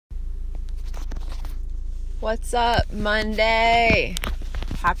What's up, Monday?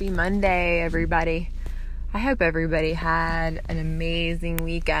 Happy Monday, everybody. I hope everybody had an amazing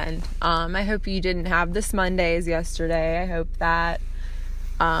weekend. I hope you didn't have this Monday as yesterday. I hope that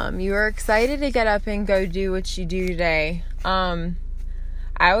you were excited to get up and go do what you do today.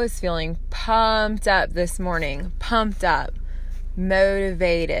 I was feeling pumped up this morning. Pumped up.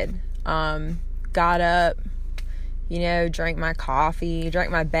 Motivated. Got up. Drank my coffee, drank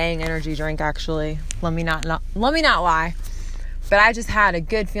my Bang energy drink, actually. Let me not lie. But I just had a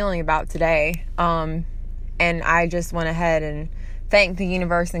good feeling about today. And I just went ahead and thanked the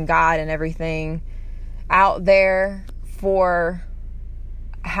universe and God and everything out there for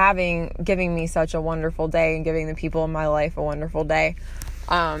giving me such a wonderful day and giving the people in my life a wonderful day.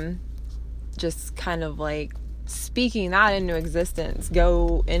 Just kind of like speaking that into existence.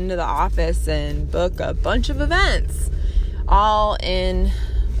 Go into the office and book a bunch of events all in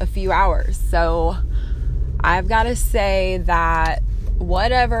a few hours. So I've got to say that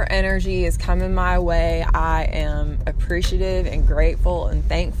whatever energy is coming my way, I am appreciative and grateful and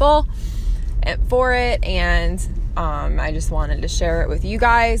thankful for it. And I just wanted to share it with you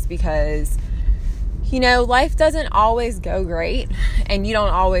guys because life doesn't always go great and you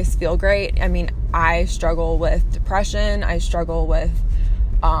don't always feel great. I mean, I struggle with depression. I struggle with,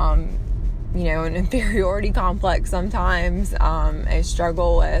 an inferiority complex sometimes. I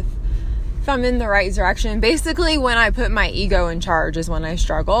struggle with if I'm in the right direction. Basically, when I put my ego in charge is when I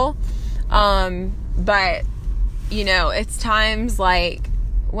struggle. But, it's times like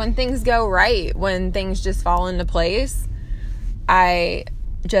when things go right, when things just fall into place, I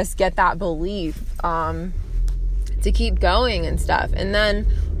just get that belief to keep going and stuff. And then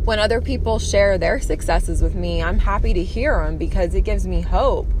when other people share their successes with me, I'm happy to hear them because it gives me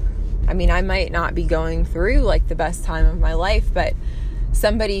hope. I mean, I might not be going through like the best time of my life, but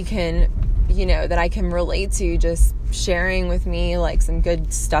somebody can, that I can relate to, just sharing with me like some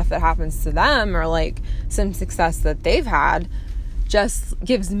good stuff that happens to them or like some success that they've had, just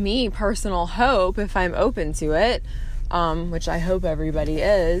gives me personal hope if I'm open to it. Which I hope everybody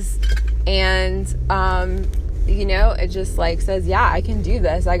is. And, it just like says, yeah, I can do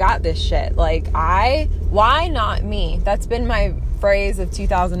this. I got this shit. Like why not me? That's been my phrase of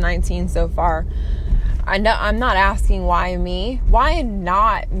 2019 so far. I'm not asking why me. Why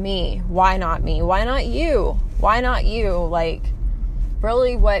not me? Why not me? Why not you? Why not you? Like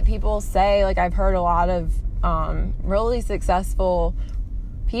really what people say, like I've heard a lot of, really successful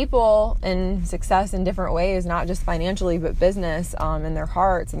people and success in different ways, not just financially, but business, in their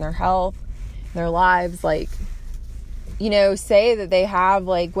hearts and their health, their lives, like, say that they have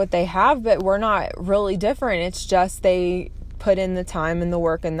like what they have, but we're not really different. It's just they put in the time and the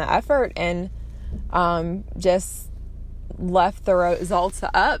work and the effort and just left the results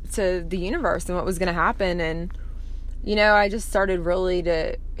up to the universe and what was going to happen. And, I just started really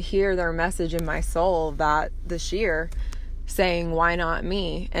to hear their message in my soul that this year, saying, why not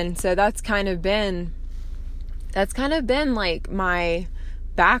me? And so that's kind of been like my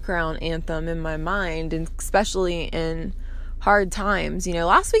background anthem in my mind, and especially in hard times.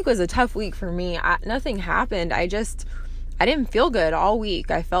 Last week was a tough week for me. Nothing happened. I didn't feel good all week.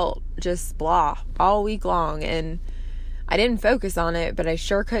 I felt just blah all week long, and I didn't focus on it, but I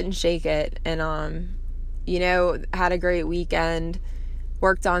sure couldn't shake it. And, had a great weekend,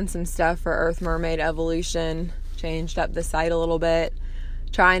 worked on some stuff for Earth Mermaid Evolution, changed up the site a little bit,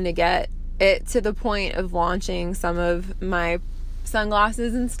 trying to get it to the point of launching some of my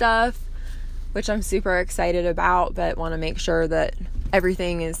sunglasses and stuff, which I'm super excited about, but want to make sure that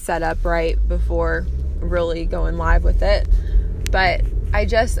everything is set up right before really going live with it. But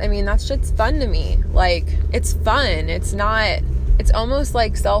that shit's fun to me. Like, it's fun. It's almost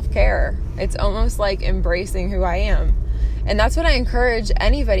like self-care. It's almost like embracing who I am. And that's what I encourage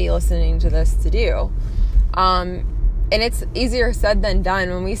anybody listening to this to do. And it's easier said than done.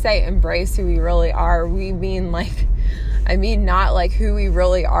 When we say embrace who we really are, we mean not like who we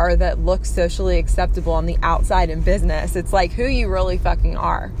really are that looks socially acceptable on the outside in business. It's like who you really fucking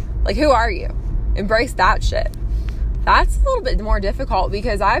are. Like, who are you? Embrace that shit. That's a little bit more difficult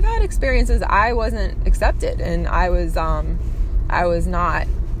because I've had experiences I wasn't accepted and I was not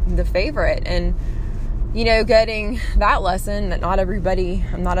the favorite. And, getting that lesson that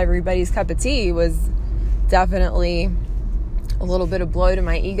I'm not everybody's cup of tea was definitely a little bit of blow to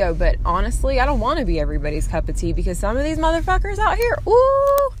my ego. But honestly, I don't want to be everybody's cup of tea because some of these motherfuckers out here,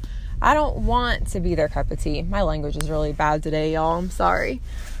 I don't want to be their cup of tea. My language is really bad today, y'all. I'm sorry.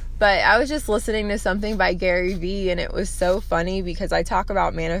 But I was just listening to something by Gary Vee, and it was so funny because I talk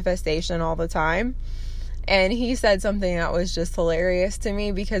about manifestation all the time. And he said something that was just hilarious to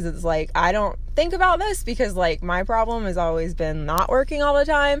me, because it's like, I don't think about this, because like my problem has always been not working all the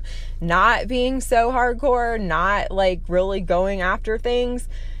time, not being so hardcore, not like really going after things,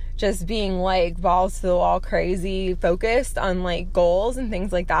 just being like balls to the wall crazy focused on like goals and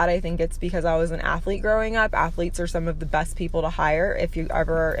things like that. I think it's because I was an athlete growing up. Athletes are some of the best people to hire if you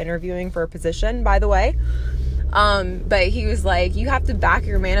ever are interviewing for a position, by the way. But he was like, you have to back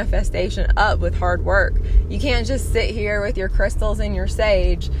your manifestation up with hard work. You can't just sit here with your crystals and your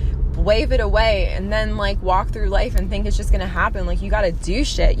sage, wave it away, and then like walk through life and think it's just gonna happen. Like, you gotta do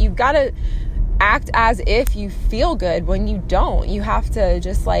shit. You've gotta act as if you feel good when you don't. You have to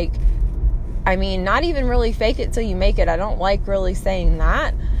just like, I mean, not even really fake it till you make it. I don't like really saying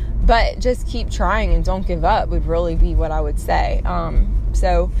that, but just keep trying and don't give up would really be what I would say.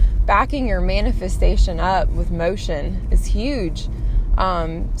 So backing your manifestation up with motion is huge.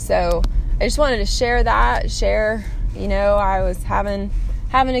 So I just wanted to share that, I was having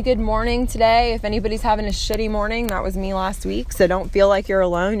a good morning today. If anybody's having a shitty morning, that was me last week. So don't feel like you're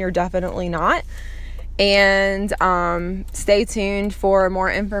alone. You're definitely not. And stay tuned for more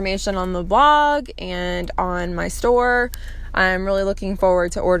information on the blog and on my store. I'm really looking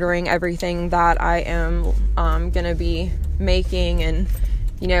forward to ordering everything that I am going to be making and,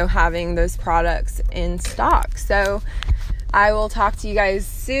 having those products in stock. So I will talk to you guys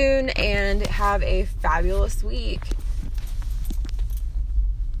soon, and have a fabulous week.